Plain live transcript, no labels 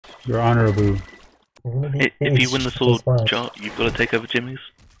You're honorable. If you win the sword chart, you've got to take over Jimmy's.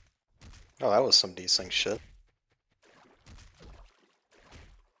 Oh, that was some decent shit.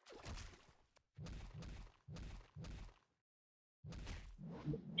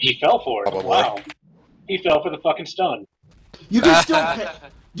 He fell for it. Probably. Wow. He fell for the fucking stun. You can still,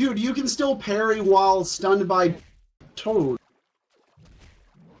 dude. You can still parry while stunned by Toad.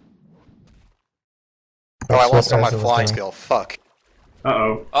 Oh, I lost all my flying skill. Fuck.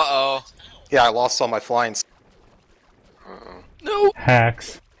 Uh-oh. Uh-oh. Yeah, I lost all my flying. No.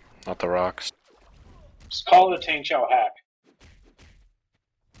 Hacks. Not the rocks. Just call it a Tang Chao hack.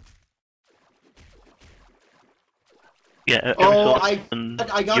 Yeah, Oh, I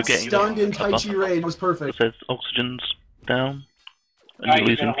got stunned in Tai Chi Raid. It was It perfect. says oxygen's down, and Now you're you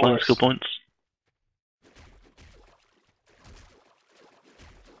losing get a flying horse. skill points.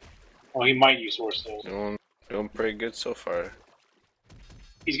 Well, he might use horse still. Doing pretty good so far.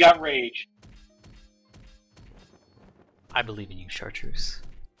 He's got rage. I believe in you, Chartreuse.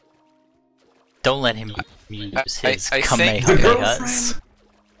 Don't let him use his I think- Kamehamehas.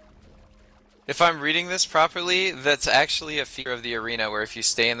 If I'm reading this properly, that's actually a feature of the arena where if you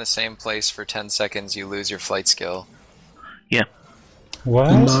stay in the same place for 10 seconds, you lose your flight skill. Yeah.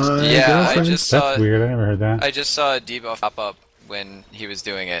 What? Yeah, I just saw. That's weird. I never heard that. I just saw a debuff pop up when he was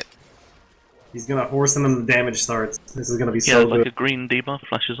doing it. He's gonna horse him and the damage starts. This is gonna be Yeah, so like good. a green debuff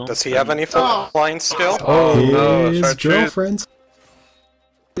flashes on. Does he have any flying skill? Oh no, His Chartreuse. girlfriend.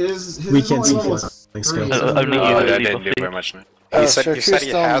 His We can't see level flying is skill. 3. Only you Oh, have that the didn't do debuff. very much. Man. You said he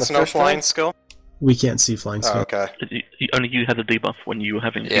has no flying skill? We can't see flying Oh, skill. okay. Only you had the debuff when you were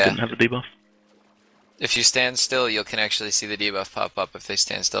having it. You Yeah. didn't have the debuff. If you stand still, you can actually see the debuff pop up if they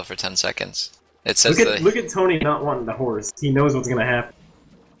stand still for 10 seconds. It says Look at Tony not wanting the horse. He knows what's gonna happen.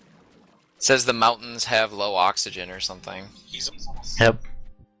 it says the mountains have low oxygen or something. Yep.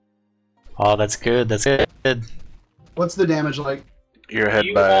 Oh, that's good. That's good. What's the damage like? You're ahead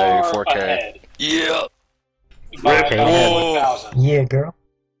You by are 4K. ahead. Yeah. By Okay. about 1,000. Yeah, girl.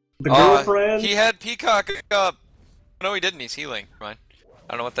 The girlfriend. He had Peacock up. No, he didn't. He's healing. Come on.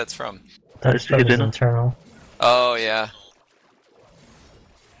 I don't know what that's from. That's from his internal. Oh, yeah.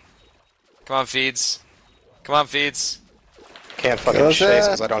 Come on, Feedz. Come on, Feedz. Can't fucking chase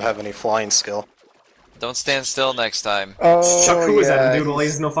because I don't have any flying skill. Don't stand still next time. Chuck who is that dude? Well, he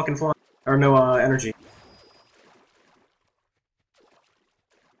has no fucking flying. Or no energy.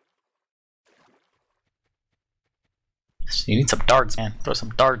 You need some darts, man. Throw some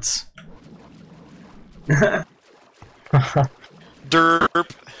darts.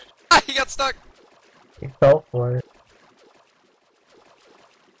 Derp. He got stuck. He fell for it.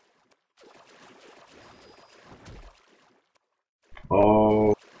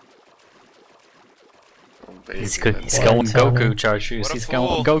 Oh. He's going Goku, Chartreuse. What a He's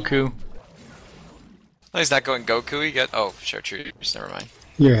fool. going Goku. No, he's not going Goku. He got. Oh, Chartreuse. Never mind.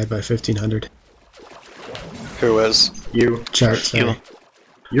 You're ahead by 1500. Who is? You. Chart, sorry.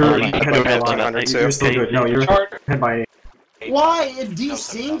 You're I'm ahead ahead by a by lot. 1500 too. You're still good. No, you're ahead by. Why? It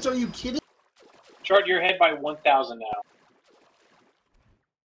desynced? Are you kidding? Chart your head by 1,000 now.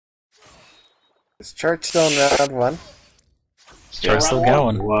 Is Chart still in round 1? Chart's still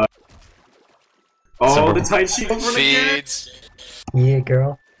going. What? Oh, the Tai Chi over again. Feedz. Yeah,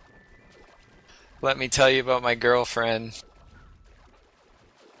 girl. Let me tell you about my girlfriend.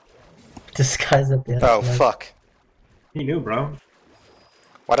 This guy's a bit. Oh, fuck. He knew, bro.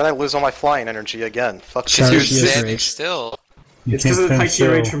 Why did I lose all my flying energy again? Fuck Because you're Chartreuse standing rage. still. It's because of the Tai Chi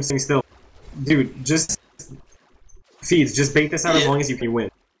rage from sitting still. Dude, just. Feeds, just bait this out as long as you can win.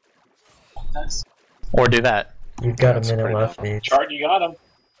 Or do that. You've got a minute left, mate. Chart, you got him.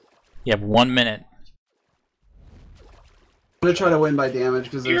 You have 1 minute. I'm gonna try to win by damage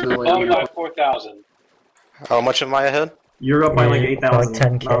because there's You're no way. above by 4,000. How much am I ahead? You're up by like Yeah, 8,000. like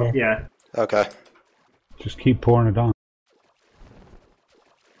 10K. Oh, yeah. Okay. Just keep pouring it on.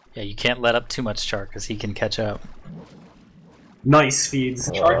 Yeah, you can't let up too much Chart because he can catch up. Nice, Feeds.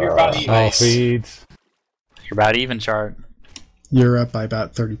 Chart your body. All Nice. feeds. You're about even, Chart. You're up by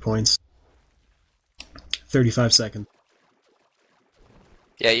about 30 points. 35 seconds.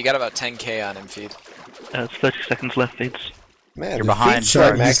 Yeah, you got about 10k on him, Feed. It's 30 seconds left, Feeds. Man, You're did behind, Feedz, like,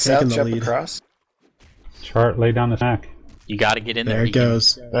 Chart. max He's out, taking the jump lead. across? Chart, lay down the sack. You gotta get in there. There it You can-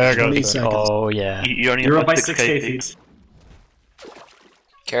 goes. There 20 goes. seconds. Oh, yeah. You only You're have up by 6k 6k, Feeds. Feeds.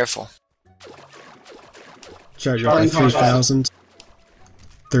 Careful. Chart, you're up by 3,000.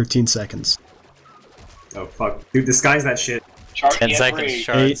 13 seconds. Oh, fuck. Dude, disguise that shit. Chart 10 get seconds, rage.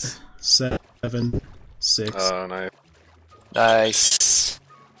 Chart. 8, 7, 6. Oh, nice. Nice.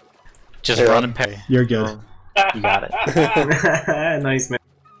 Just run and parry. You're good. You got it. Nice, man.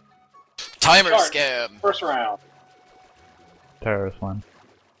 Timer Chart. scam. First round. Terrorist one.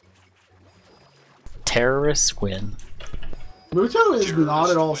 Terrorists win. Muto is not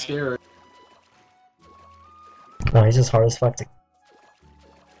at all scary. No, he's just hard as fuck to...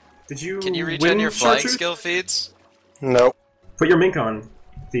 Did you Can you win regen your flying Chartreuse? skill feeds? Nope. Put your mink on,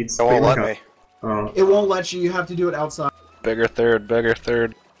 Feedz. It won't let me. Oh. It won't let you. You have to do it outside. Bigger third, bigger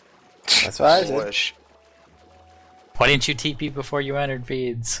third. That's what I did. Wish. Why didn't you TP before you entered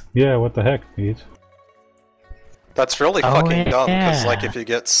Feedz? Yeah, what the heck, Feedz? That's really Oh, fucking dumb, because yeah. like if you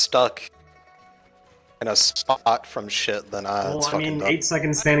get stuck in a spot from shit, then it's Well, I fucking mean, dumb. 8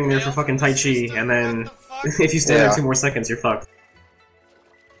 seconds standing there for fucking Tai Chi, and then if you stand there Yeah. 2 more seconds, you're fucked.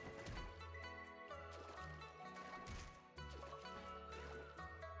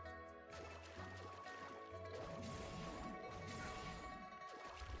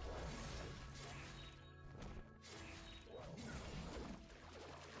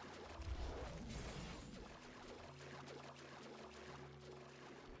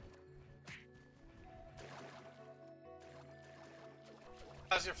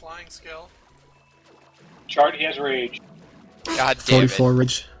 How's your flying skill? Chart, he has rage. God damn it. 44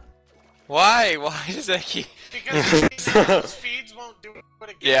 rage. Why? Why does that keep... Because Feedz won't do it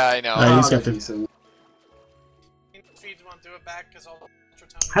again. Yeah, I know. He's got that's 50. decent. Feedz won't do it back because all the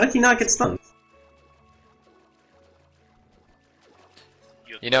UltraTony. How did he not get stunned?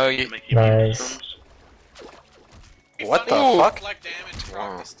 You know, you... Nice. What the Funny, fuck? Deflect damage,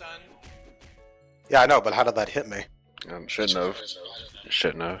 proc the stun. Yeah, I know, but how did that hit me? Shouldn't have.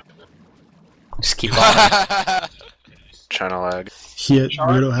 Shouldn't have. Just keep on. China lag.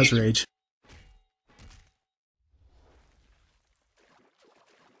 Muto has rage.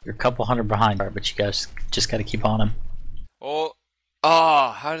 You're a couple hundred behind, but you guys just gotta keep on him. Oh,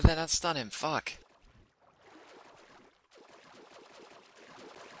 how did that not stun him? Fuck.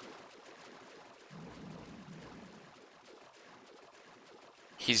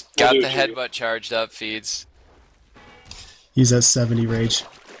 He's got the headbutt charged up, Feedz. He's at 70 rage.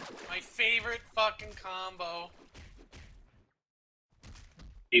 My favorite fucking combo.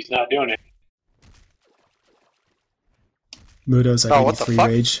 He's not doing it. Muto's at Oh, what the 83 fuck?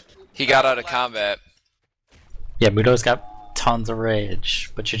 rage. He got out of combat. Yeah, Muto's got tons of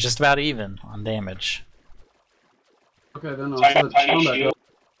rage, but you're just about even on damage. Okay, then I'll Tiny, put tiny combat. shield.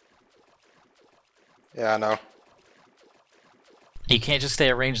 Yeah, I know. He can't just stay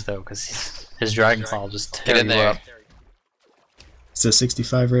at range though, because his Dragon Claw will just tear Get in you there. up. It's at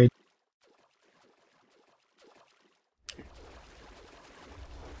 65 rage.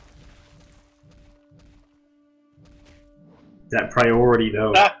 That priority,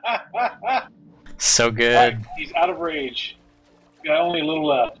 though. So good. Right, he's out of rage. Got only a little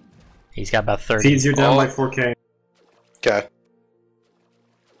left. He's got about 30. Feedz, you're down by 4k. Okay.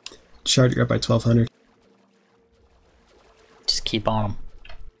 Chart, you're up by 1200. Just keep on him.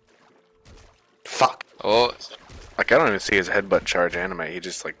 Fuck. Oh, Like, I don't even see his headbutt charge animate. He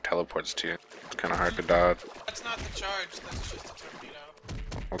just, like, teleports to you. It's kind of hard to dodge. That's not the charge, that's just a torpedo.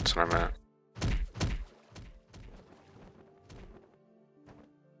 That's what I meant.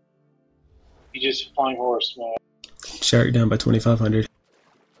 He's just flying horse, man. Chart, you're down by 2500.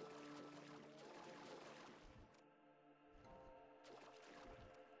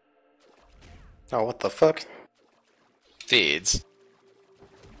 Oh, what the fuck? Feedz.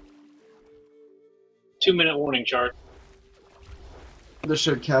 2-minute warning, Chart. This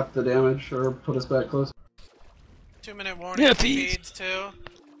should cap the damage or put us back close. 2-minute warning for Feedz too.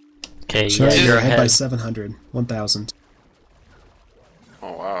 Okay, Chart, you're you're ahead by ahead. 700. 1000.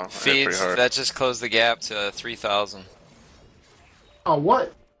 Oh, wow. That hit pretty Feedz, hard. that just closed the gap to 3,000. Oh,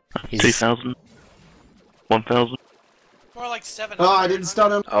 what? 3,000. 1,000. More like 700. Oh, I didn't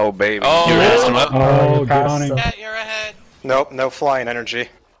stun him. Oh, baby. Oh, You're ahead. Oh, you get on passed him. Yeah, you're ahead. Nope, no flying energy.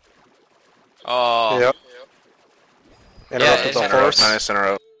 Oh. Yep. Interrupted it's the interrupt. horse. Nice in a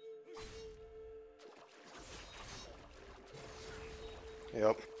row.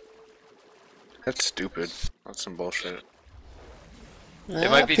 Yep. That's stupid. That's some bullshit. They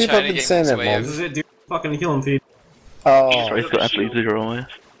might be people trying to have been get saying this that, way Mom. This is it, dude. Fucking heal him, Feedz. Oh, Sorry, so absolutely zero ass.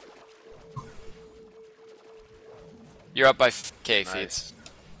 You're up by K, Feedz.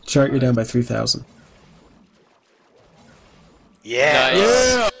 Chart, you're down by 3000. Yeah.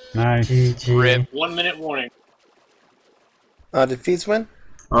 Nice. Nice. GG. Rip. 1-minute warning. did Feedz win?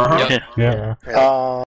 Uh-huh. Yep. Yeah. Oh.